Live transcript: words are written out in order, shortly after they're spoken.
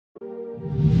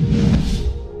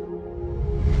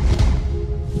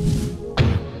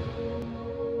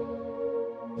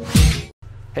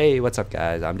Hey, what's up,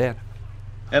 guys? I'm Dan,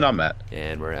 And I'm Matt.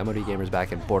 and we're M.O.D gamers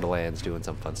back in Borderlands doing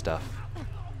some fun stuff.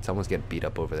 Someone's getting beat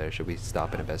up over there. Should we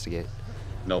stop and investigate?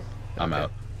 Nope, I'm Okay.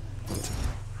 out.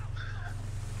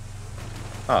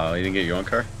 Oh, you didn't get your own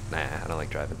car? Nah, I don't like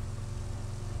driving.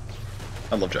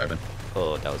 I love driving.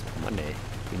 Oh, that was money.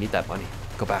 We need that money.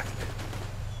 Go back.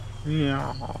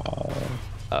 Yeah.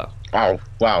 Oh, Wow,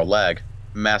 wow, lag.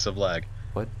 Massive lag.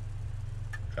 what?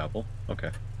 Travel?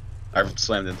 Okay. I've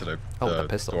slammed into the, Oh, the the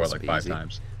pistol door must like be 5 easy.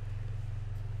 times.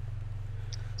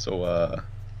 So,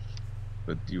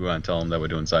 but you want to tell them that we're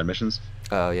doing side missions?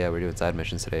 Oh, yeah, we're doing side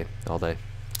missions today, all day,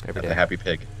 every At day. the Happy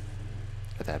Pig.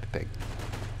 At the Happy Pig.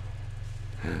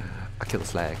 I kill the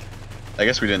slag. I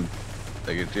guess we didn't,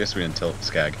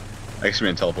 Skag. I guess we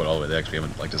didn't teleport all the way there because we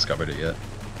haven't, like, discovered it yet.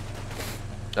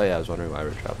 Oh, yeah, I was wondering why we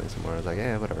were traveling somewhere. I was like,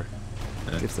 yeah, whatever.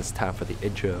 Yeah. Gives us time for the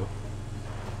intro.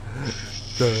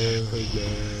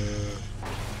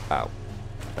 Ow.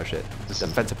 Oh, shit.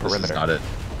 Defensive perimeter. This is not it.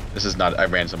 This is not, I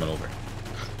ran someone over.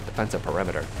 Defensive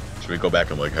perimeter. Should we go back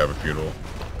and, like, have a funeral?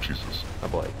 Jesus. Oh,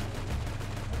 boy.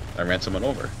 I ran someone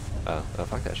over. Oh,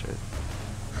 fuck that shit.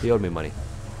 He owed me money.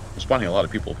 I'm spawning a lot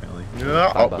of people, apparently.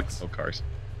 $5 Oh, bucks. no cars.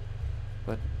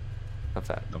 What? I'm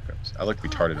fat. No cars. I look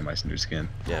retarded in my new skin.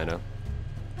 Yeah, I know.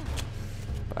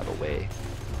 By the way.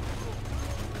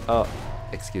 Oh,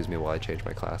 excuse me while I change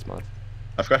my class mod.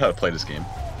 I forgot how to play this game.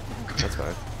 That's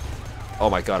fine. Oh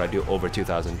my god, I do over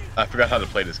 2,000. I forgot how to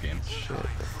play this game. Shit,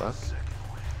 the fuck?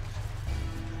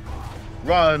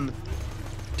 Run!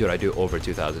 Dude, I do over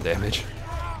 2,000 damage.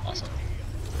 Awesome.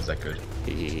 Is that good?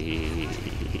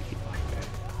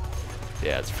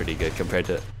 Yeah, it's pretty good compared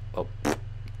to... Oh, that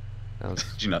was...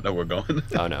 Did you not know we're going?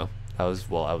 Oh no. I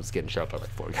was getting shot by like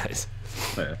 4 guys.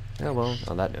 Yeah. Yeah, well,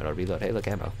 on that note, I'll reload. Hey, look,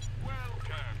 ammo.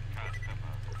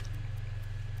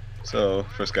 So,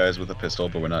 first guy's with a pistol,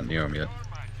 but we're not near him yet.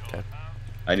 Okay.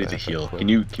 I need to heal. Can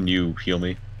you heal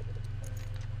me?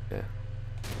 Yeah.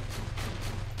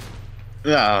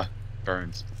 Ah,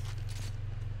 burns.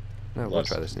 No, we'll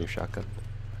try this new shotgun.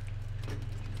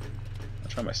 I'll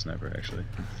try my sniper, actually.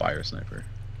 Fire sniper.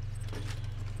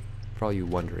 For all you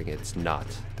wondering, it's not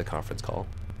the conference call.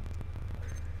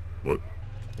 What?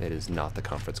 It is not the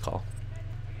conference call.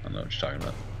 I don't know what you're talking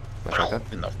about. My shotgun?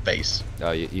 In the face.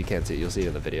 Oh, you can't see it. You'll see it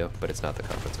in the video, but it's not the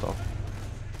conference call.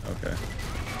 Okay.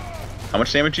 How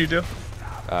much damage do you do?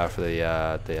 For the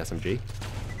SMG,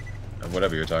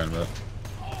 Whatever you're talking about.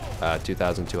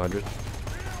 2,200.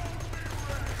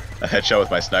 A headshot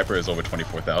with my sniper is over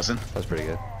 24,000. That's pretty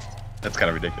good. That's kind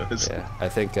of ridiculous. Yeah, I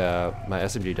think my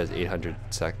SMG does 800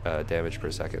 damage per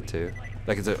second too.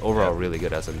 Like it's an overall really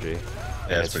good SMG.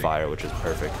 And it's fire, which is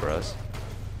perfect for us.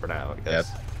 For now, I guess.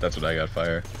 Yeah, that's what I got.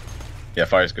 Fire. Yeah,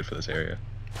 fire's good for this area.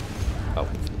 Oh.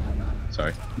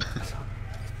 Sorry.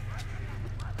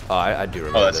 Oh, I do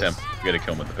remember. Oh, that's this. him. You gotta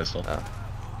kill him with the pistol. Oh.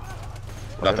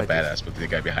 Not the badass, but the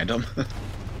guy behind him.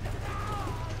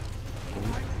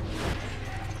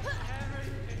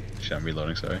 Shit, I'm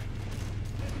reloading, sorry.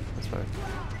 That's fine.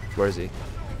 Where is he?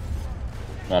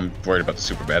 Well, I'm worried about the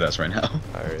super badass right now. Oh,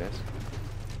 there he is.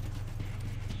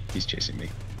 He's chasing me.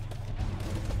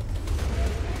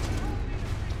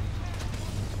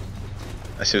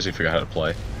 I seriously forgot how to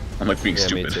play. I'm like being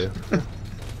stupid. Me too.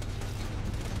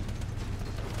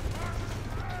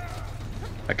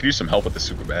 I could use some help with the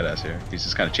super badass here. He's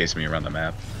just kind of chasing me around the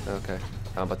map. Okay.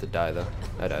 I'm about to die though.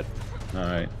 I died.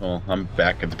 Alright, well, I'm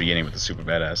back at the beginning with the super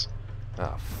badass.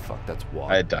 Oh fuck, that's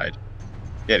wild. I had died.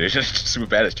 Yeah, dude, just super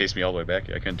badass chased me all the way back.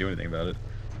 I couldn't do anything about it.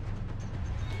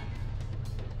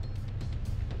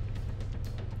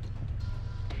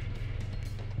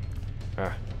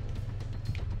 Ah.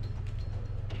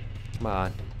 Come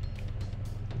on.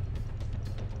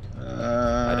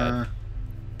 I died.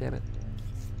 Damn it.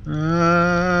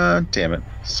 Damn it.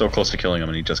 So close to killing him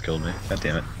and he just killed me. God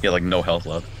damn it. He had like no health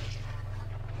left.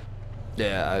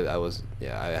 Yeah,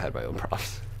 I had my own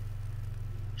problems.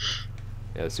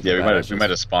 Yeah, We might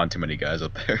have spawned too many guys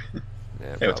up there.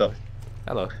 Yeah, hey, what's up?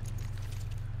 Hello.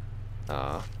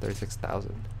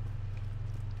 36,000.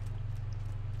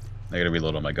 I gotta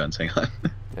reload all my guns, hang on. Yeah,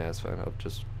 that's fine. I'll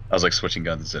just I was like switching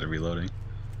guns instead of reloading.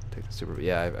 take the super.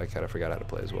 Yeah, I kind of forgot how to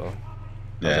play as well.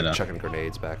 I Yeah, was I like know. chucking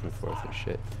grenades back and forth and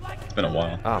shit. It's been a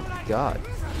while. Oh my god.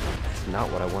 It's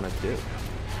not what I want to do.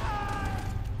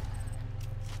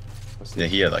 Yeah,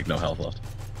 he had like no health left.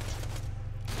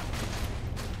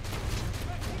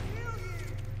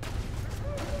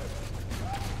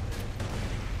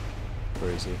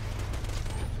 Where is he?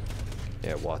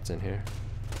 Yeah, Watt's in here.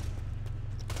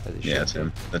 Yeah, that's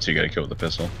him. That's who you gotta kill with the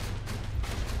pistol.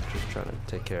 Just trying to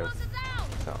take care of.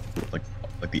 Oh.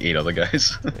 Like the 8 other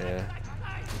guys. Yeah.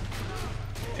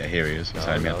 Yeah, here he is. He's No,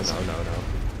 hiding no, behind this. no.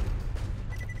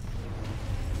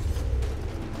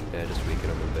 Yeah, just weaken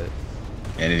him a bit.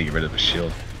 Yeah, I need to get rid of his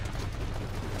shield.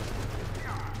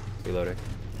 Reloading.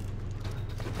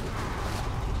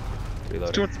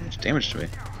 It's doing so much damage to me.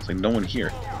 It's like no one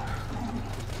here.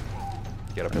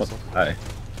 You got a pistol? Hi.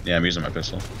 Yeah, I'm using my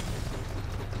pistol.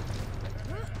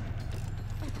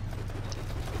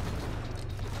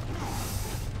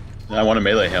 I want to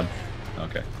melee him.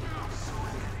 Okay.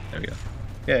 There we go.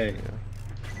 Yay.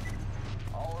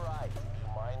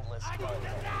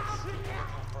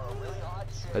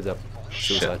 Heads up.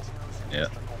 Shit. Suicide. Yeah.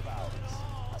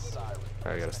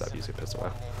 I gotta stop using pistol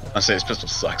now. I say his pistol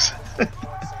sucks.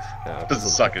 Yeah, Doesn't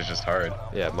suck, it's just hard.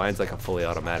 Yeah, mine's like a fully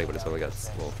automatic, but it's only got,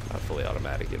 well, not fully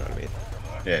automatic, you know what I mean?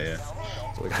 Yeah.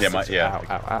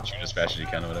 Ow. Shoot as fast as you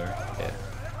can or whatever. Yeah.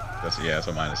 That's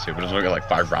what mine is too, but there's only got like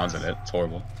 5 rounds in it. It's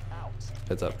horrible.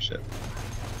 Heads up. Shit.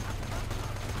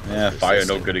 Yeah, fire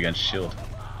no good against shield.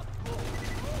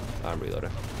 I'm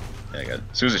reloading. Yeah, good.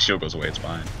 As soon as the shield goes away, it's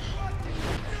fine.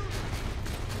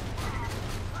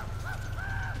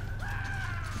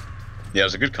 Yeah, it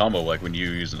was a good combo, like when you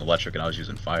use an electric and I was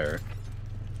using fire.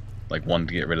 Like one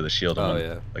to get rid of the shield and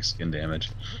one like skin damage.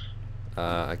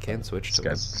 I can switch to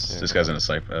this guy's in a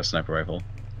sniper rifle.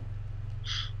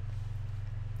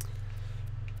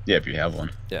 Yeah, if you have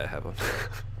one. Yeah, I have one.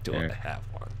 Do I have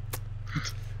one?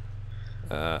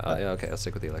 Yeah, okay, I'll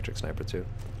stick with the electric sniper too.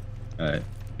 Alright.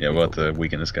 Yeah, we'll have to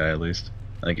weaken this guy at least.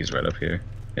 I think he's right up here.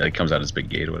 Yeah, he comes out his big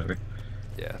gate or whatever.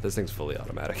 Yeah, this thing's fully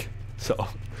automatic. So.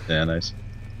 Yeah, nice.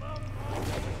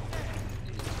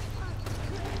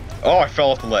 Oh, I fell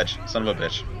off the ledge. Son of a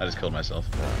bitch. I just killed myself.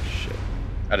 Oh, shit.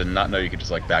 I did not know you could just,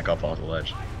 like, back up off the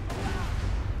ledge.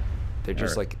 They're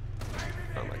just like...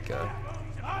 Oh my god.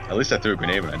 At least I threw a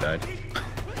grenade when I died.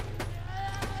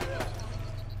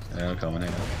 Yeah, I'm coming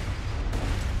in.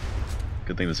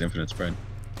 Good thing this infinite spread.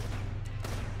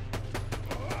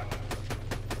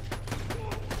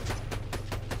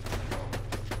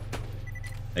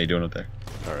 How you doing up there?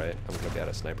 Alright, I'm gonna be out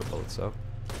of sniper bullets, so...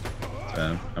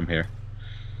 I'm here.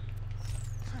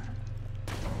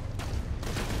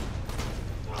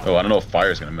 Oh, I don't know if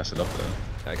fire's gonna mess it up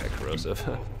though. I got corrosive.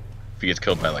 If he gets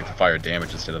killed by like the fire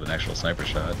damage instead of an actual sniper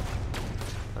shot.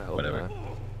 I hope Whatever. not.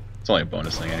 It's only a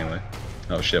bonus thing anyway.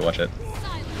 Oh shit, watch it.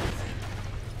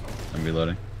 I'm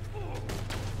reloading.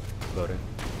 Loading.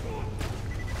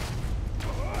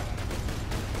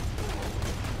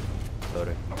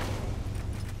 Loading.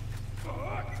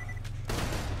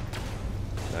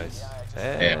 Nice.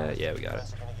 Yeah, we got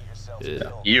it.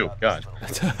 Yeah. You, God.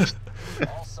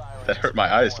 That hurt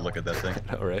my eyes to look at that thing.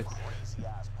 Alright.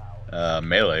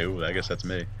 Melee, ooh, I guess that's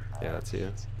me. Yeah, that's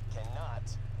you.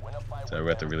 So we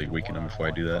have to really weaken him before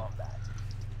I do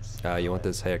that. You want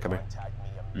this? Hey, come here.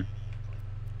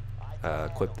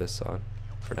 Equip this on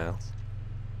for now.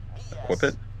 Equip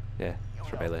it? Yeah,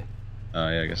 for melee.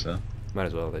 Yeah, I guess so. Might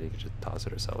as well, then you can just toss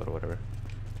it or sell it or whatever.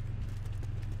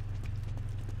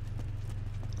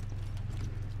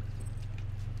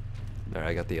 Alright,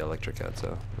 I got the electric out, so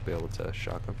I'll be able to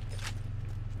shock him.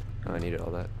 Oh, I needed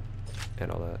all that.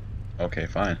 And all that. Okay,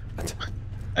 fine. I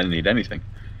didn't need anything.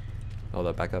 All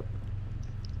that back up.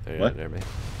 What? Near me.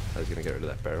 I was gonna get rid of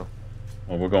that barrel.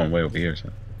 Well, we're going way over here, so.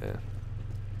 Yeah.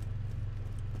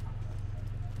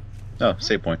 Oh,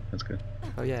 save point. That's good.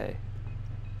 Oh, yay.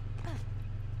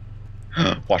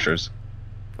 Washers.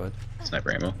 What?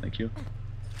 Sniper ammo, thank you.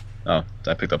 Oh,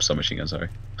 I picked up submachine gun, sorry.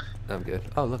 I'm good.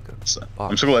 Oh, look. So,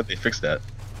 I'm so glad they fixed that.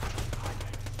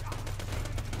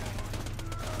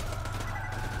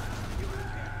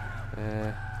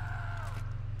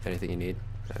 Anything you need?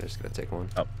 I'm just gonna take one.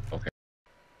 Oh, okay.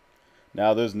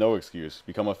 Now there's no excuse.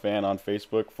 Become a fan on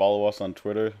Facebook, follow us on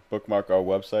Twitter, bookmark our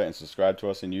website, and subscribe to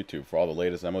us on YouTube for all the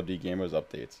latest M.O.D. Gamers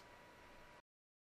updates.